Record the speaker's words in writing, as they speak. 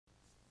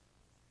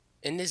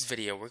In this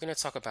video, we're going to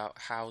talk about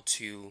how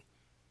to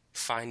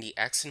find the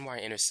x and y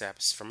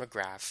intercepts from a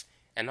graph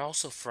and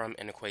also from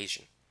an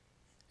equation,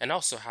 and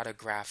also how to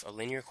graph a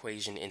linear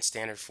equation in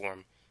standard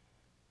form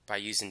by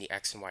using the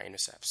x and y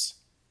intercepts.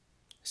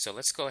 So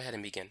let's go ahead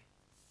and begin.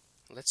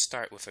 Let's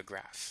start with a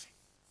graph.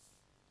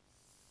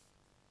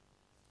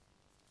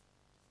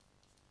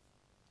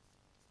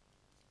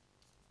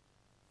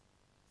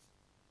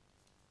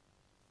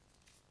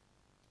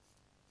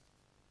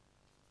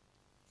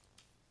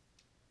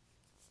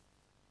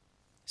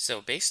 So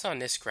based on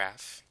this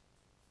graph,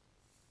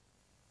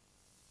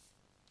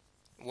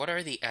 what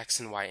are the x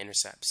and y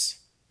intercepts?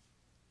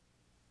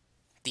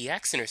 The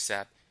x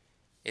intercept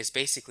is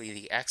basically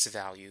the x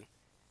value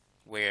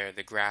where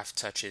the graph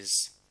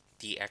touches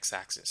the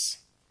x-axis,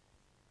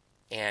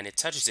 and it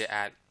touches it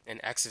at an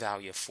x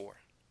value of 4.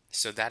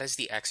 So that is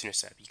the x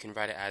intercept. You can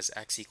write it as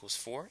x equals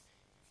 4,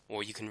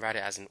 or you can write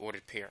it as an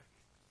ordered pair,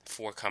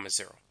 4,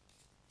 0.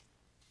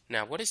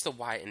 Now, what is the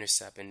y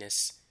intercept in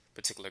this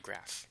particular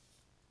graph?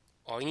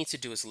 All you need to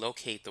do is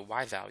locate the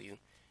y value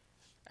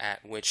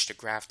at which the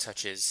graph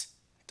touches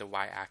the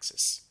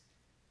y-axis,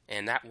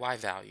 and that y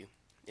value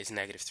is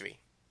 -3.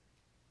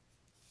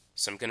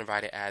 So I'm going to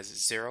write it as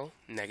 0,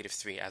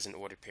 -3 as an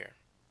ordered pair,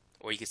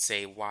 or you could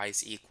say y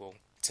is equal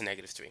to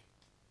 -3.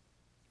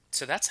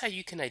 So that's how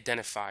you can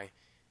identify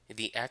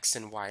the x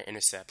and y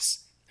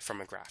intercepts from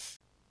a graph.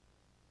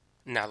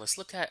 Now let's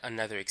look at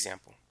another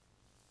example.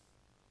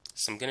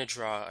 So I'm going to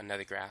draw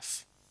another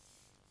graph,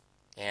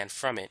 and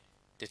from it,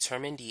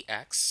 determine the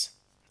x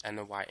and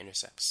the y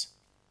intercepts.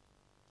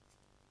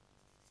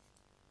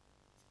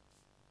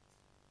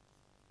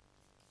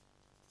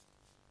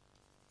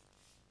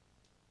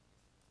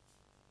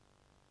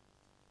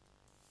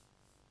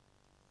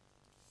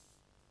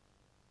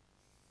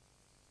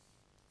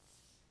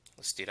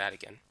 Let's do that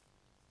again.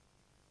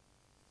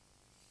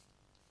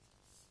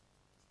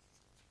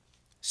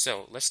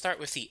 So let's start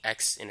with the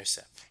x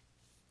intercept.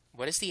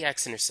 What is the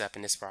x intercept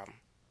in this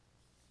problem?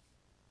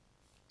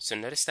 So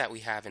notice that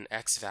we have an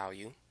x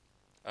value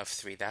of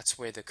 3. That's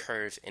where the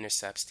curve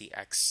intercepts the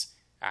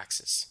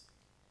x-axis.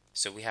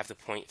 So we have the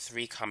point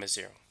 3,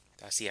 0.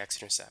 That's the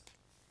x-intercept.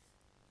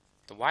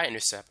 The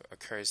y-intercept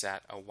occurs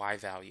at a y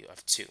value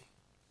of 2.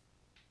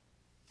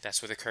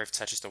 That's where the curve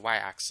touches the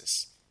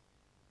y-axis.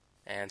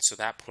 And so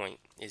that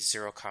point is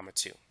 0,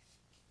 2.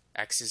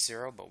 X is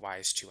 0, but y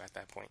is 2 at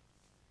that point.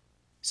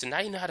 So now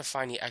you know how to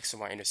find the x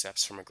and y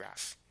intercepts from a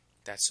graph.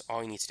 That's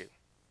all you need to do.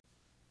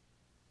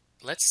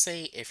 Let's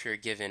say if you're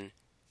given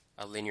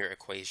a linear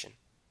equation,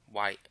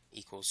 y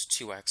equals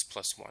 2x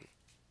plus 1.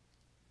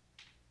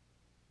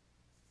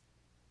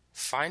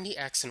 Find the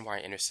x and y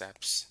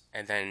intercepts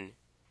and then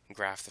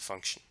graph the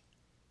function.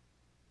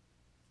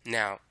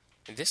 Now,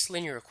 this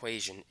linear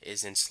equation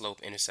is in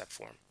slope-intercept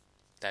form.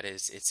 That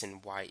is, it's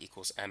in y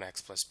equals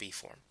mx plus b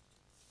form.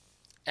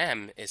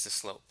 M is the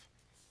slope.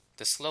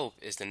 The slope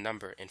is the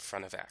number in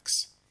front of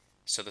x.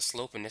 So the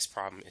slope in this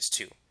problem is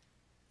 2.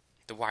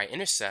 The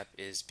y-intercept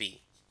is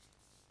b.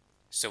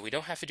 So we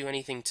don't have to do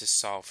anything to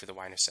solve for the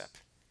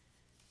y-intercept.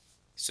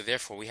 So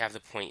therefore, we have the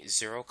point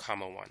 0,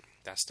 1.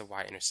 That's the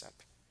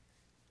y-intercept.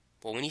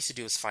 What we need to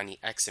do is find the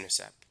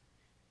x-intercept.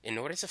 In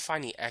order to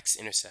find the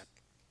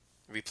x-intercept,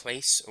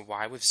 replace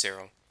y with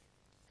 0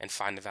 and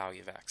find the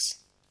value of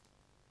x.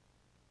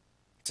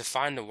 To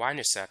find the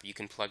y-intercept, you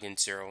can plug in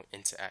 0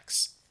 into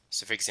x.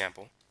 So for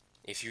example,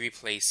 if you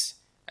replace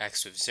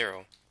x with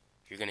 0,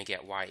 you're going to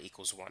get y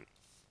equals 1,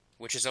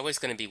 which is always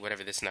going to be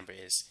whatever this number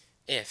is,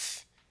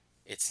 if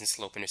it's in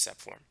slope-intercept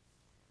form.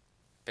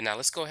 But now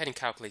let's go ahead and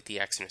calculate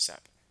the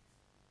x-intercept.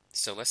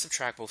 So let's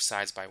subtract both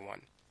sides by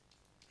 1.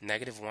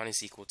 -1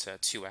 is equal to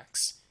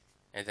 2x,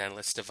 and then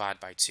let's divide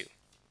by 2.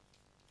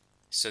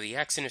 So the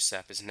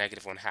x-intercept is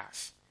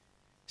 -1/2.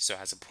 So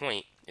as a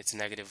point, it's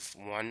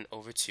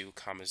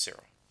 -1/2,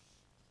 0.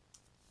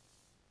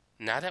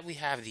 Now that we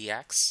have the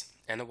x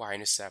and the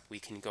y-intercept, we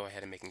can go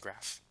ahead and make a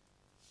graph.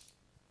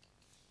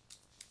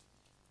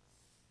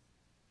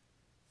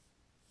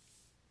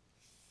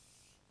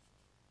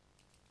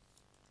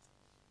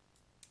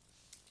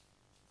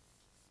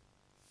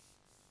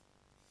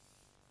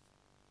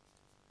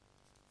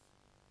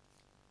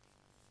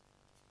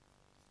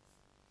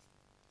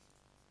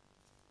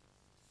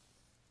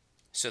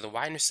 So the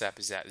y-intercept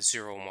is at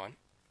 0, 1,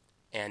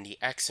 and the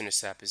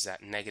x-intercept is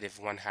at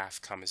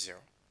 -1/2,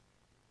 0,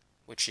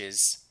 which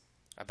is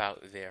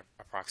about there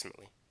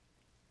approximately.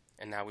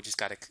 And now we just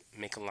got to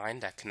make a line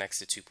that connects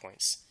the 2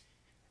 points.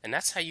 And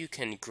that's how you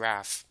can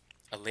graph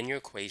a linear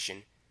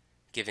equation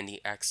given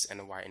the x and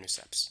the y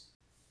intercepts.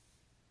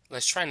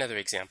 Let's try another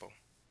example.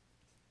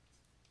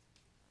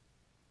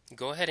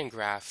 Go ahead and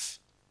graph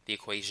the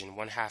equation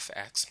 1/2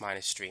 x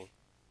minus 3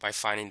 by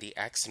finding the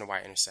x and the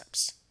y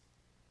intercepts.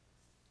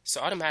 So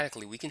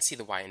automatically we can see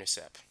the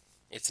y-intercept.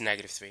 It's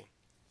 -3.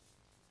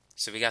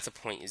 So we got the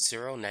point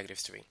 0,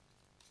 -3.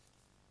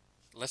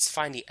 Let's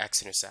find the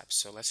x-intercept.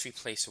 So let's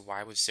replace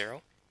y with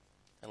 0,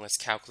 and let's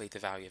calculate the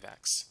value of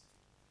x.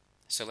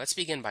 So let's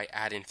begin by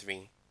adding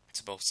 3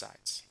 to both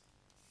sides.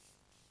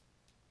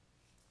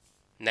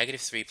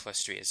 -3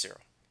 plus 3 is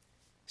 0.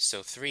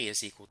 So 3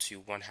 is equal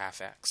to 1/2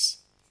 x.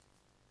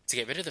 To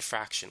get rid of the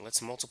fraction, let's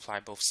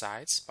multiply both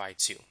sides by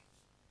 2.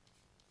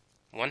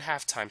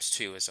 1/2 times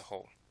 2 is a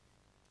whole.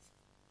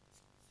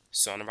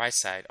 So on the right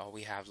side, all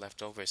we have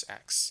left over is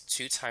x.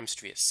 2 times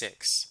 3 is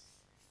 6.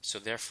 So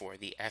therefore,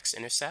 the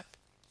x-intercept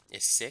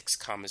is 6,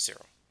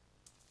 0.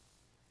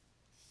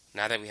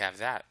 Now that we have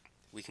that,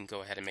 we can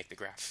go ahead and make the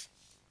graph.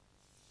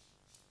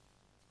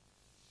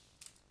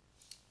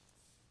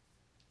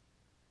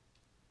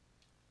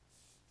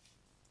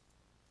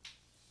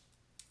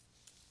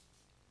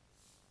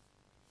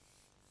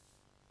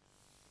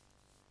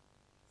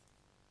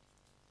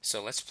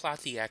 So let's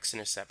plot the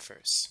x-intercept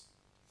first.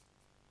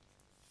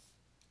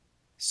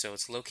 So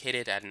it's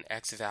located at an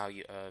x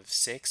value of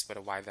 6, but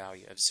a y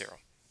value of 0.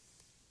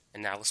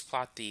 And now let's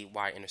plot the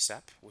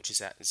y-intercept, which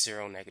is at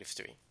 0,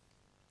 -3.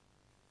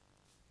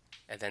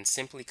 And then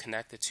simply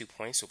connect the 2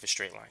 points with a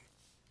straight line.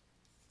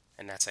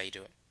 And that's how you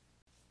do it.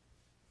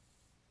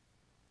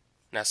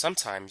 Now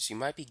sometimes you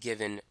might be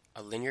given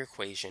a linear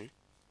equation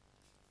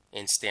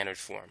in standard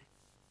form.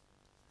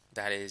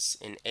 That is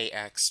in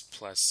ax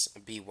plus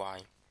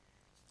by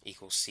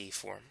equals c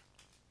form.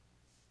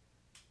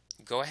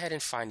 Go ahead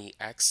and find the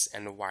x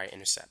and the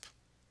y-intercept.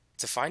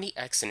 To find the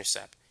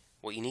x-intercept,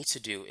 what you need to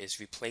do is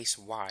replace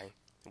y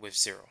with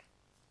 0.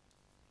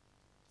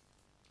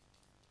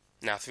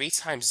 Now 3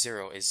 times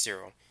 0 is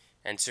 0,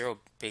 and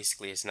 0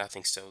 basically is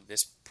nothing, so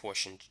this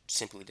portion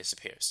simply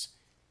disappears.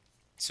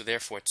 So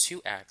therefore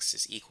 2x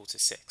is equal to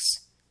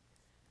 6.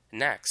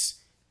 Next,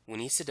 we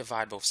need to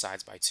divide both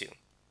sides by 2.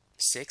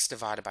 6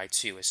 divided by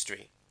 2 is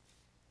 3,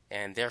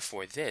 and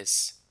therefore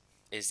this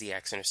is the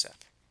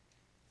x-intercept.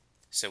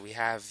 So we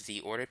have the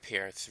ordered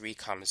pair 3,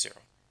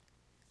 0.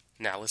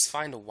 Now let's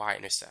find the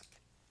y-intercept.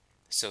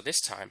 So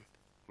this time,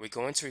 we're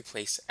going to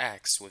replace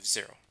x with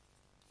 0.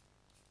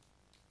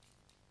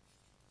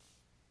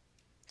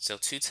 So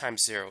 2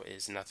 times 0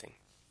 is nothing.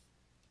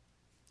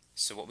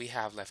 So what we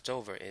have left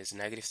over is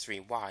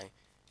 -3y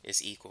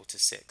is equal to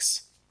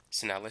 6.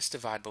 So now let's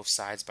divide both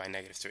sides by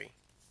 -3.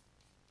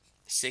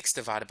 6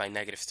 divided by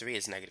 -3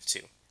 is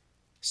 -2.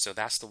 So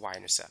that's the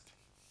y-intercept.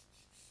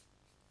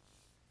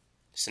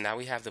 So now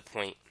we have the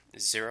point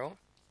 0,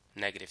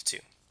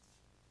 -2.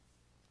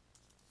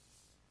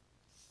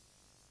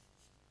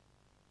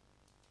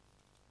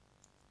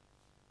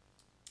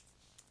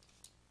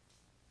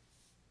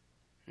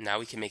 Now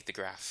we can make the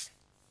graph.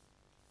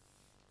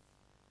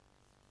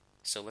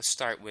 So let's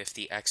start with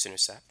the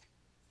x-intercept,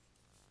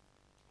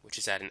 which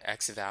is at an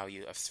x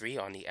value of 3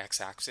 on the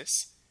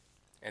x-axis,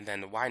 and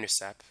then the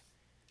y-intercept,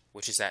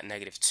 which is at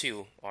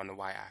 -2 on the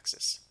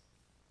y-axis.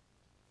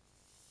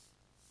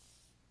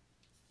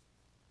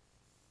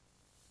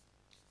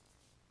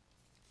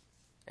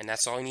 And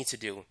that's all you need to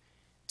do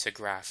to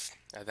graph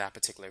that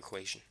particular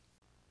equation.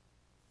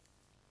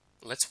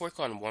 Let's work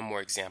on one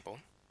more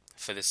example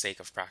for the sake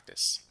of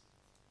practice.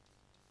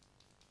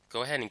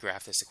 Go ahead and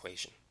graph this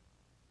equation.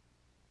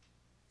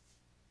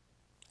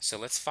 So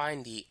let's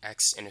find the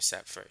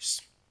x-intercept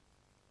first.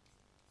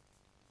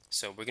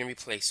 So we're going to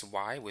replace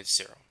y with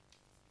 0.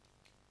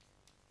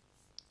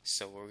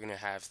 So we're going to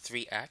have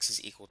 3x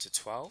is equal to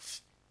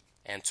 12,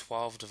 and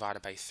 12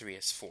 divided by 3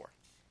 is 4.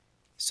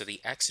 So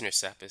the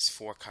x-intercept is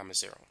 4,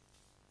 0.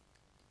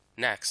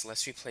 Next,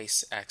 let's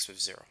replace x with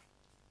 0.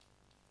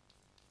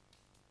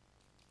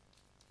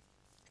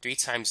 3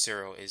 times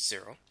 0 is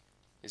 0.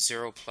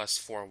 0 plus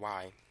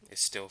 4y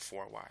is still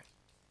 4y.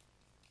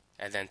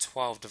 And then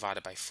 12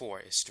 divided by 4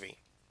 is 3.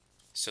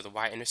 So the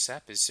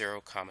y-intercept is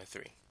 0,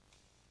 3.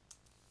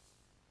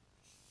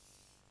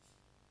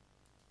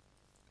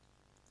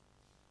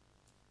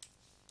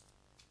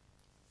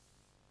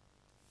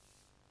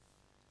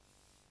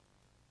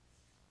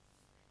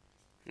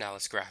 Now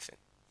let's graph it.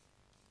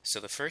 So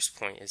the first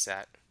point is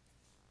at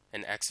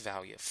an x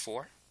value of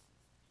 4,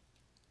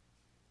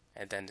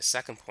 and then the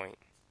second point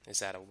is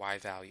at a y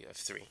value of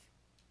 3.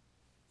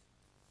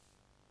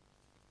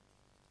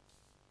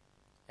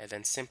 And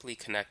then simply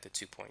connect the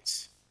 2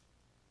 points.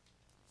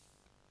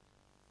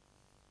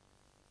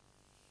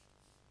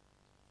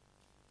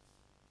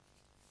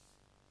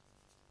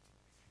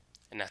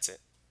 And that's it.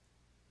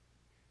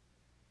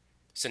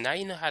 So now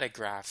you know how to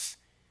graph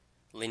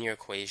linear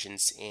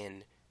equations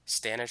in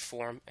standard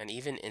form and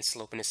even in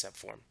slope-intercept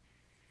form.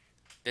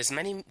 There's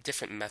many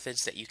different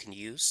methods that you can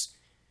use,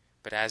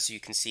 but as you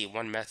can see,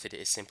 one method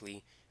is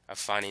simply of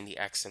finding the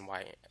x and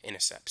y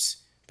intercepts.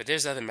 But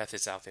there's other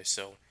methods out there,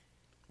 so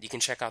you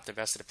can check out the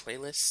rest of the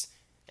playlists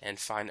and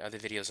find other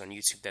videos on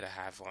YouTube that I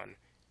have on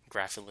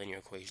graphing linear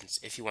equations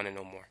if you want to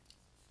know more.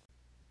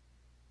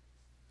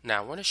 Now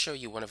I want to show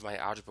you one of my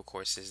algebra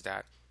courses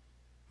that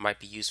might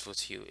be useful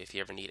to you if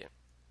you ever need it.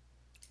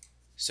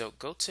 So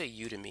go to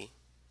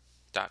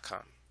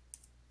udemy.com.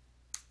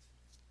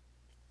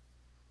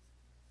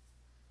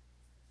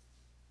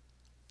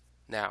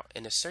 Now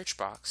in the search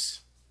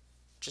box,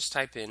 just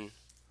type in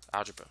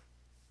algebra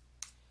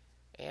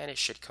and it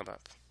should come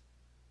up.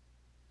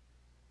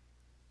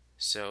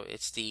 So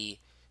it's the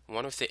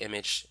one with the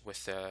image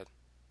with the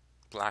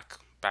black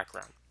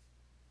background.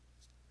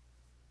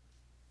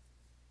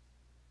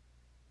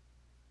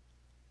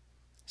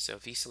 So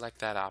if you select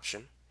that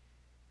option,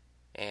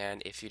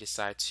 and if you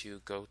decide to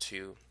go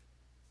to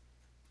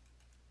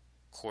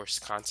course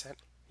content,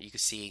 you can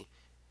see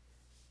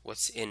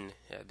what's in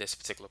this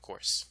particular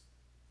course.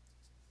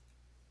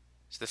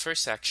 So the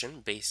first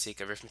section, basic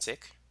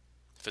arithmetic,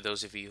 for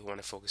those of you who want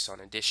to focus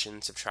on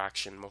addition,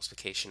 subtraction,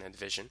 multiplication, and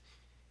division.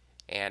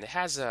 And it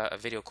has a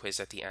video quiz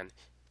at the end.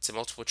 It's a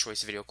multiple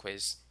choice video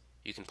quiz.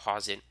 You can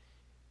pause it,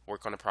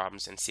 work on the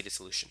problems, and see the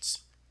solutions.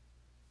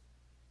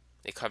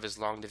 It covers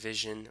long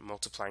division,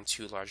 multiplying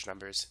two large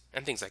numbers,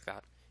 and things like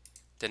that.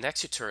 The next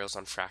tutorial is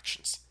on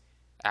fractions.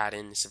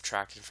 Adding,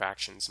 subtracting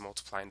fractions,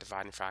 multiplying,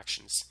 dividing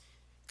fractions,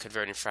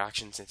 converting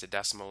fractions into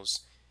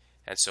decimals,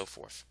 and so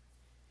forth.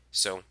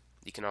 So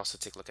you can also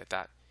take a look at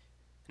that.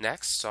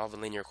 Next, solve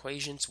linear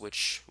equations,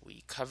 which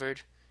we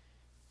covered,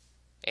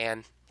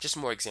 and just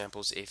more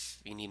examples if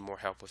you need more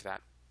help with that.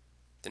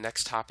 The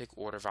next topic,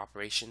 order of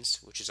operations,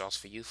 which is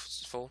also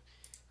useful.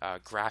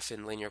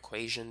 Graphing linear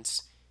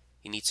equations.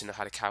 You need to know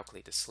how to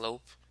calculate the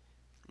slope.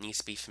 You need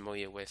to be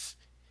familiar with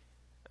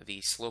the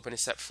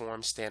slope-intercept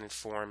form, standard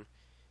form,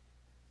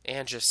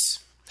 and just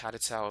how to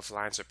tell if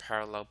lines are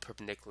parallel,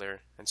 perpendicular,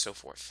 and so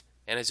forth.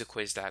 And there's a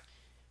quiz that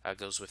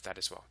goes with that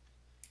as well.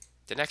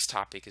 The next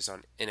topic is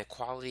on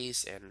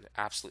inequalities and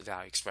absolute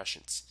value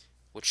expressions,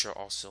 which are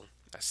also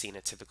seen in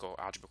a typical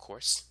algebra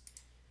course.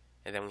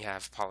 And then we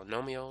have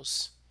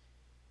polynomials,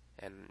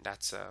 and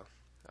that's a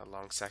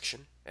long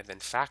section. And then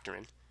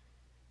factoring,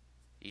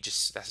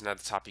 that's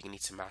another topic you need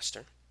to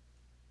master.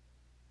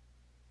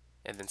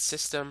 And then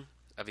system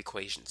of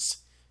equations.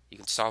 You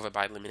can solve it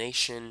by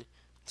elimination,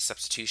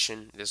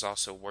 substitution. There's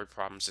also word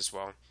problems as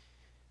well.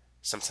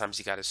 Sometimes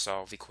you got to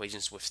solve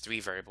equations with three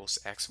variables,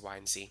 x, y,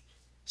 and z.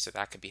 So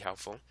that could be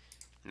helpful.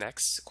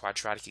 Next,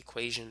 quadratic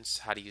equations,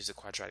 how to use the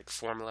quadratic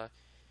formula,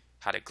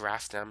 how to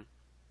graph them,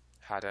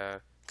 how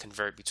to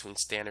convert between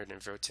standard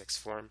and vertex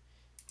form.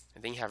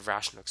 And then you have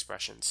rational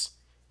expressions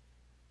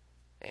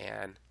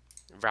and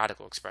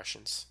radical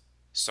expressions,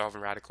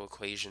 solving radical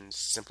equations,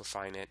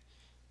 simplifying it,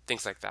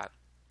 things like that.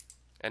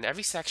 And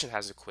every section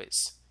has a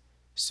quiz,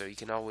 so you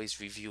can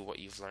always review what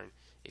you've learned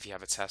if you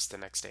have a test the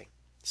next day.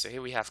 So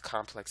here we have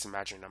complex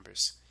imaginary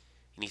numbers.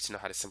 You need to know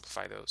how to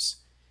simplify those.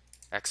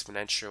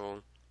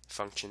 Exponential,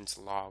 functions,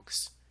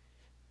 logs.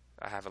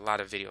 I have a lot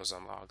of videos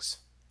on logs.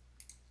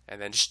 And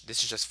then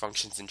this is just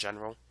functions in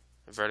general.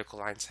 Vertical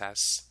line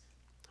tests,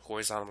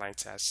 horizontal line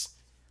tests,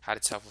 how to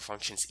tell if a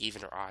function is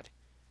even or odd.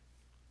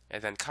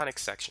 And then conic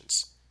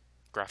sections,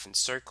 graphing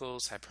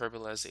circles,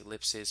 hyperbolas,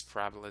 ellipses,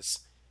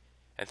 parabolas,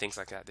 and things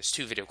like that. There's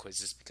two video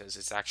quizzes because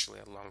it's actually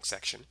a long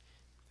section.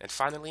 And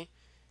finally,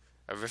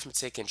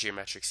 arithmetic and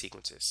geometric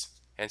sequences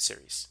and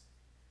series.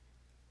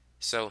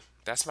 So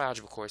that's my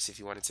algebra course if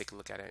you want to take a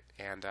look at it,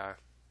 and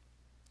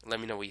let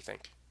me know what you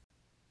think.